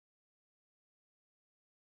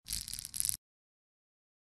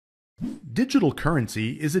Digital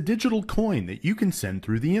currency is a digital coin that you can send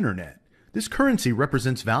through the internet. This currency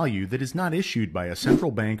represents value that is not issued by a central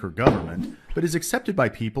bank or government, but is accepted by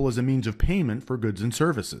people as a means of payment for goods and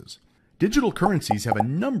services. Digital currencies have a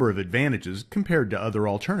number of advantages compared to other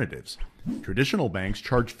alternatives. Traditional banks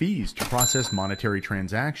charge fees to process monetary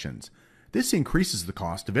transactions. This increases the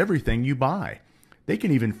cost of everything you buy. They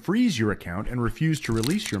can even freeze your account and refuse to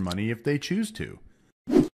release your money if they choose to.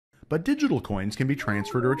 But digital coins can be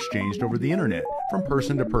transferred or exchanged over the internet from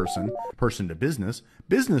person to person, person to business,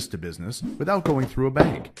 business to business, without going through a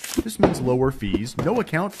bank. This means lower fees, no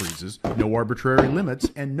account freezes, no arbitrary limits,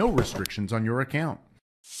 and no restrictions on your account.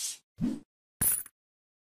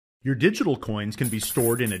 Your digital coins can be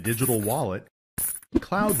stored in a digital wallet,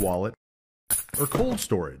 cloud wallet, or cold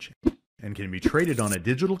storage, and can be traded on a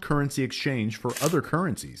digital currency exchange for other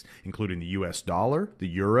currencies, including the US dollar, the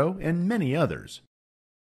euro, and many others.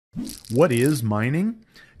 What is mining?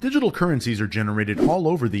 Digital currencies are generated all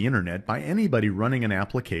over the internet by anybody running an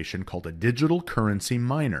application called a digital currency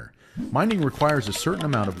miner. Mining requires a certain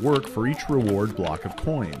amount of work for each reward block of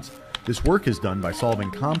coins. This work is done by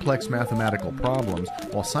solving complex mathematical problems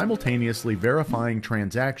while simultaneously verifying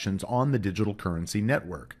transactions on the digital currency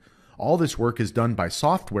network. All this work is done by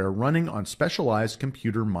software running on specialized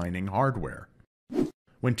computer mining hardware.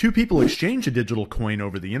 When two people exchange a digital coin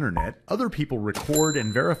over the internet, other people record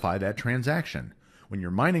and verify that transaction. When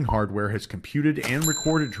your mining hardware has computed and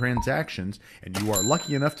recorded transactions, and you are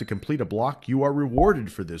lucky enough to complete a block, you are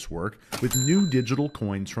rewarded for this work with new digital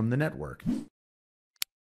coins from the network.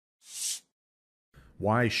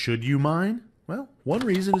 Why should you mine? Well, one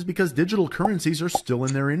reason is because digital currencies are still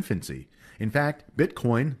in their infancy. In fact,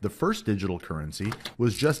 Bitcoin, the first digital currency,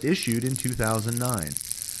 was just issued in 2009.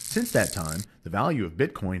 Since that time, the value of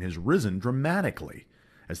Bitcoin has risen dramatically.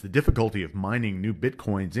 As the difficulty of mining new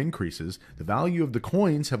Bitcoins increases, the value of the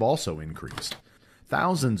coins have also increased.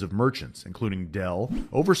 Thousands of merchants, including Dell,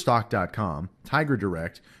 Overstock.com, Tiger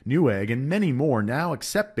Direct, Newegg, and many more now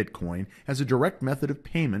accept Bitcoin as a direct method of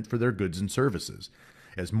payment for their goods and services.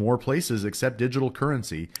 As more places accept digital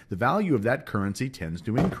currency, the value of that currency tends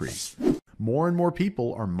to increase. More and more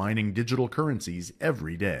people are mining digital currencies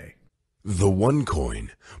every day. The OneCoin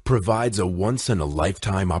provides a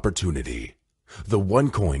once-in-a-lifetime opportunity. The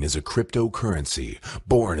OneCoin is a cryptocurrency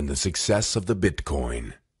born in the success of the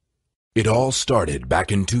Bitcoin. It all started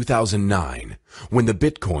back in 2009 when the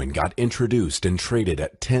Bitcoin got introduced and traded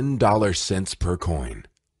at $10 per coin.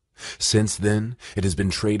 Since then, it has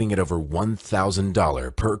been trading at over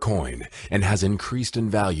 $1,000 per coin and has increased in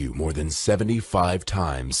value more than 75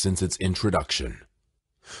 times since its introduction.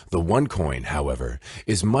 The OneCoin, however,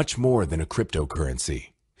 is much more than a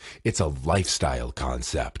cryptocurrency. It's a lifestyle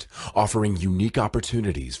concept, offering unique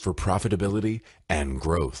opportunities for profitability and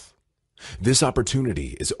growth. This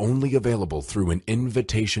opportunity is only available through an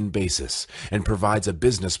invitation basis and provides a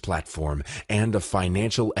business platform and a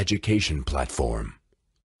financial education platform.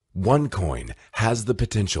 OneCoin has the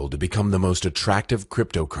potential to become the most attractive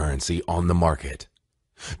cryptocurrency on the market.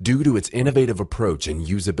 Due to its innovative approach and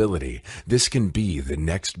usability, this can be the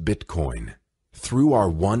next Bitcoin. Through our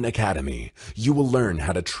One Academy, you will learn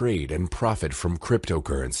how to trade and profit from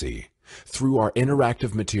cryptocurrency. Through our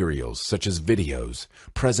interactive materials such as videos,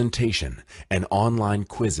 presentation, and online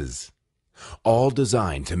quizzes, all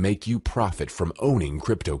designed to make you profit from owning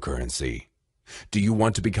cryptocurrency. Do you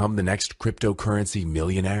want to become the next cryptocurrency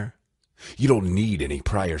millionaire? You don't need any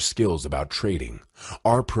prior skills about trading.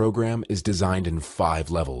 Our program is designed in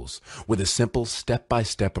 5 levels with a simple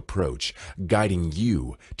step-by-step approach guiding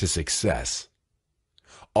you to success.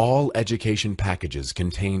 All education packages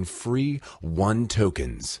contain free One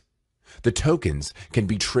tokens. The tokens can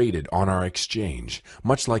be traded on our exchange,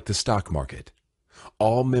 much like the stock market.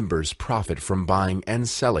 All members profit from buying and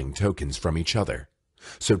selling tokens from each other.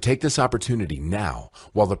 So take this opportunity now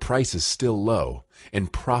while the price is still low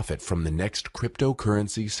and profit from the next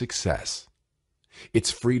cryptocurrency success. It's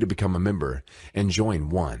free to become a member and join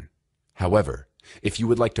One. However, if you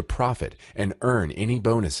would like to profit and earn any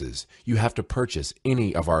bonuses, you have to purchase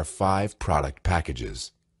any of our 5 product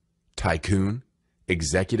packages: Tycoon,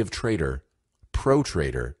 Executive Trader, Pro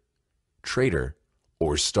Trader, Trader,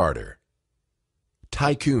 or Starter.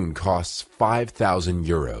 Tycoon costs 5,000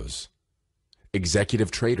 euros.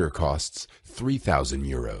 Executive Trader costs 3,000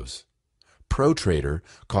 euros. Pro Trader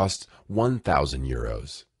costs 1,000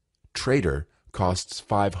 euros. Trader costs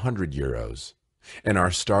 500 euros. And our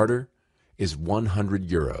Starter is 100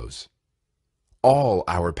 euros. All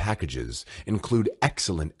our packages include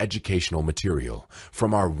excellent educational material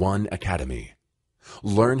from our One Academy.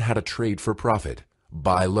 Learn how to trade for profit,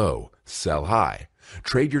 buy low, sell high,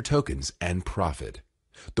 trade your tokens and profit.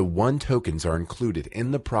 The One tokens are included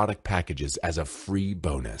in the product packages as a free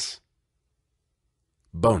bonus.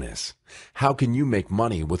 Bonus. How can you make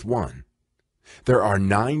money with One? There are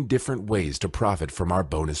 9 different ways to profit from our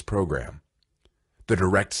bonus program. The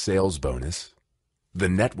direct sales bonus, the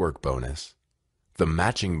network bonus, the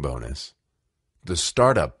matching bonus, the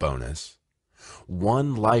startup bonus,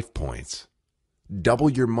 One life points, double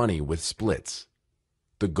your money with splits,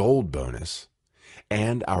 the gold bonus,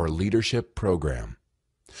 and our leadership program.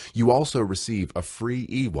 You also receive a free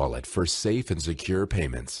e-wallet for safe and secure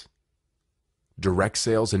payments. Direct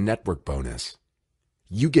sales and network bonus.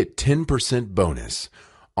 You get 10% bonus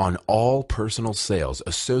on all personal sales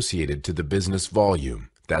associated to the business volume,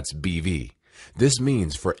 that's BV. This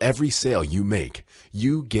means for every sale you make,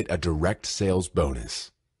 you get a direct sales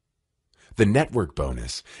bonus. The network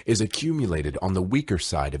bonus is accumulated on the weaker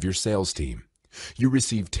side of your sales team. You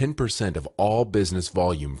receive 10% of all business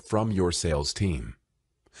volume from your sales team.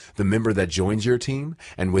 The member that joins your team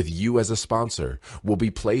and with you as a sponsor will be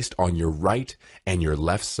placed on your right and your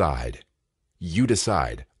left side. You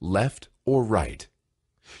decide, left or right.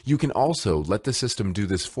 You can also let the system do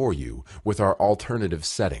this for you with our alternative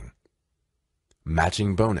setting.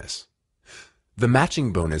 Matching bonus. The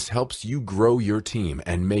matching bonus helps you grow your team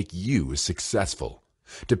and make you successful.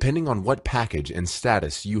 Depending on what package and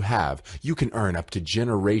status you have, you can earn up to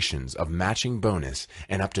generations of matching bonus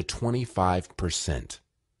and up to 25%.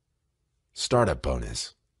 Startup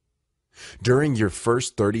bonus. During your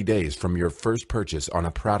first 30 days from your first purchase on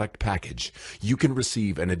a product package, you can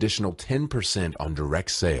receive an additional 10% on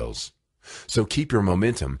direct sales. So keep your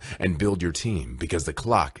momentum and build your team because the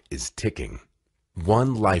clock is ticking.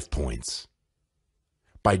 One life points.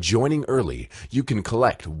 By joining early, you can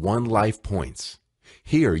collect One life points.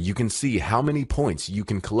 Here you can see how many points you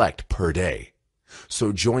can collect per day.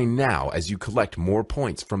 So join now as you collect more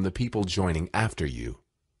points from the people joining after you.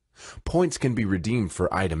 Points can be redeemed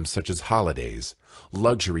for items such as holidays,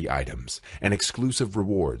 luxury items, and exclusive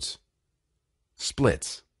rewards.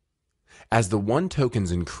 Splits. As the One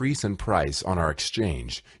tokens increase in price on our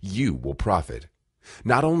exchange, you will profit.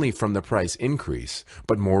 Not only from the price increase,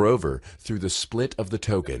 but moreover through the split of the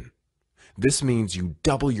token. This means you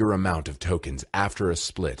double your amount of tokens after a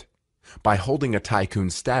split. By holding a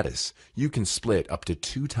tycoon status, you can split up to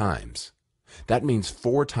 2 times. That means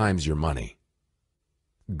 4 times your money.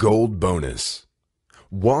 Gold bonus.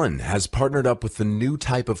 One has partnered up with the new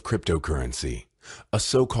type of cryptocurrency, a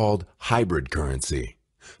so-called hybrid currency,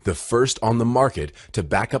 the first on the market to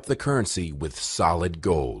back up the currency with solid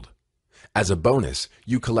gold. As a bonus,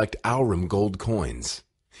 you collect Aurum gold coins.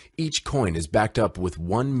 Each coin is backed up with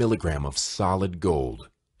 1 milligram of solid gold.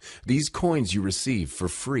 These coins you receive for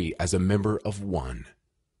free as a member of One.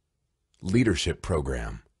 Leadership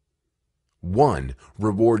program. One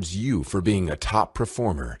rewards you for being a top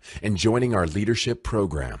performer and joining our leadership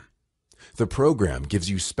program. The program gives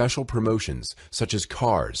you special promotions such as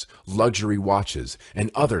cars, luxury watches, and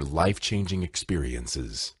other life-changing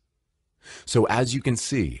experiences. So as you can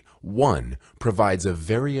see, One provides a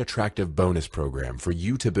very attractive bonus program for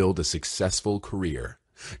you to build a successful career.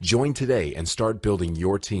 Join today and start building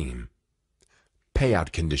your team.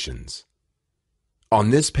 Payout conditions.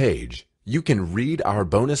 On this page, you can read our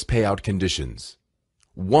bonus payout conditions.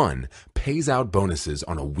 One pays out bonuses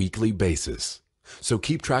on a weekly basis, so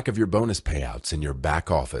keep track of your bonus payouts in your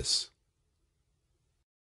back office.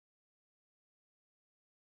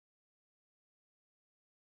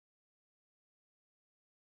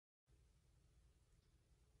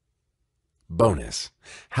 Bonus.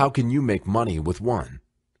 How can you make money with One?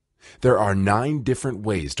 There are 9 different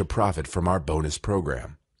ways to profit from our bonus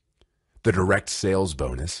program. The direct sales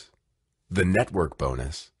bonus, the network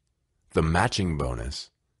bonus, the matching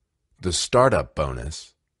bonus, the startup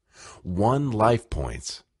bonus, One life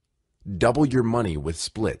points, double your money with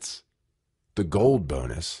splits, the gold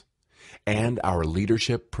bonus, and our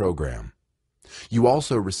leadership program. You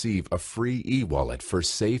also receive a free e-wallet for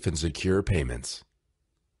safe and secure payments.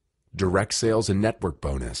 Direct sales and network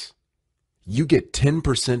bonus. You get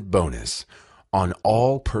 10% bonus on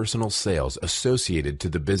all personal sales associated to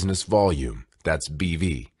the business volume, that's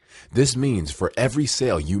BV. This means for every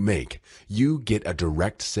sale you make, you get a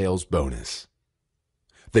direct sales bonus.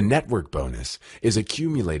 The network bonus is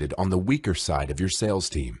accumulated on the weaker side of your sales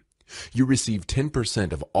team. You receive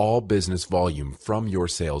 10% of all business volume from your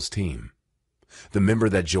sales team. The member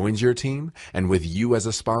that joins your team and with you as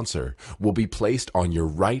a sponsor will be placed on your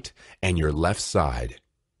right and your left side.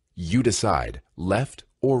 You decide, left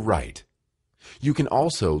or right. You can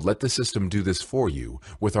also let the system do this for you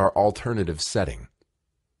with our alternative setting.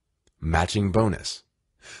 Matching bonus.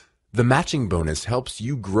 The matching bonus helps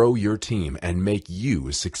you grow your team and make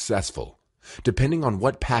you successful. Depending on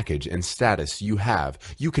what package and status you have,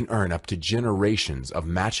 you can earn up to generations of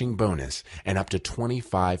matching bonus and up to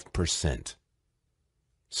 25%.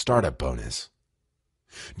 Startup bonus.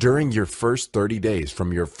 During your first 30 days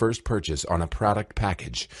from your first purchase on a product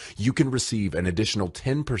package, you can receive an additional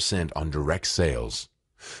 10% on direct sales.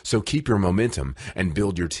 So keep your momentum and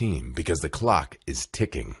build your team because the clock is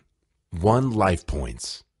ticking. 1 life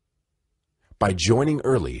points. By joining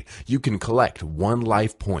early, you can collect 1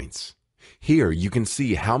 life points. Here you can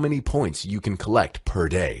see how many points you can collect per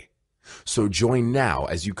day. So join now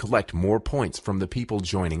as you collect more points from the people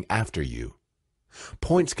joining after you.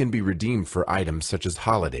 Points can be redeemed for items such as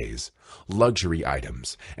holidays, luxury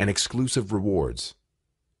items, and exclusive rewards.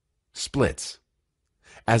 Splits.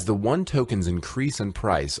 As the One tokens increase in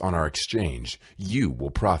price on our exchange, you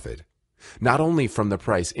will profit. Not only from the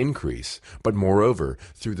price increase, but moreover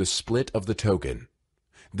through the split of the token.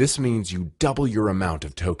 This means you double your amount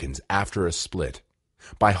of tokens after a split.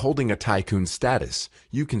 By holding a tycoon status,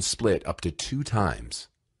 you can split up to 2 times.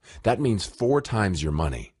 That means 4 times your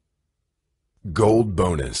money. Gold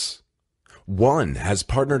bonus. One has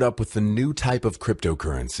partnered up with the new type of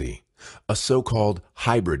cryptocurrency, a so-called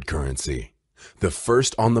hybrid currency, the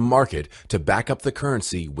first on the market to back up the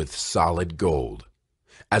currency with solid gold.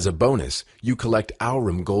 As a bonus, you collect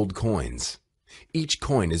Aurum gold coins. Each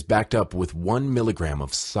coin is backed up with 1 milligram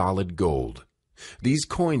of solid gold. These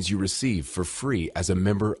coins you receive for free as a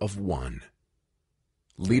member of One.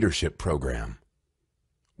 Leadership Program.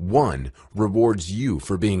 One rewards you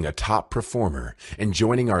for being a top performer and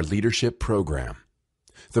joining our leadership program.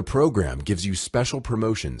 The program gives you special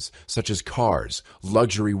promotions such as cars,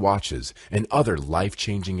 luxury watches, and other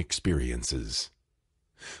life-changing experiences.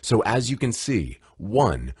 So as you can see,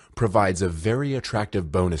 One provides a very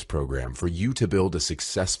attractive bonus program for you to build a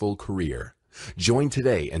successful career. Join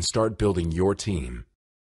today and start building your team.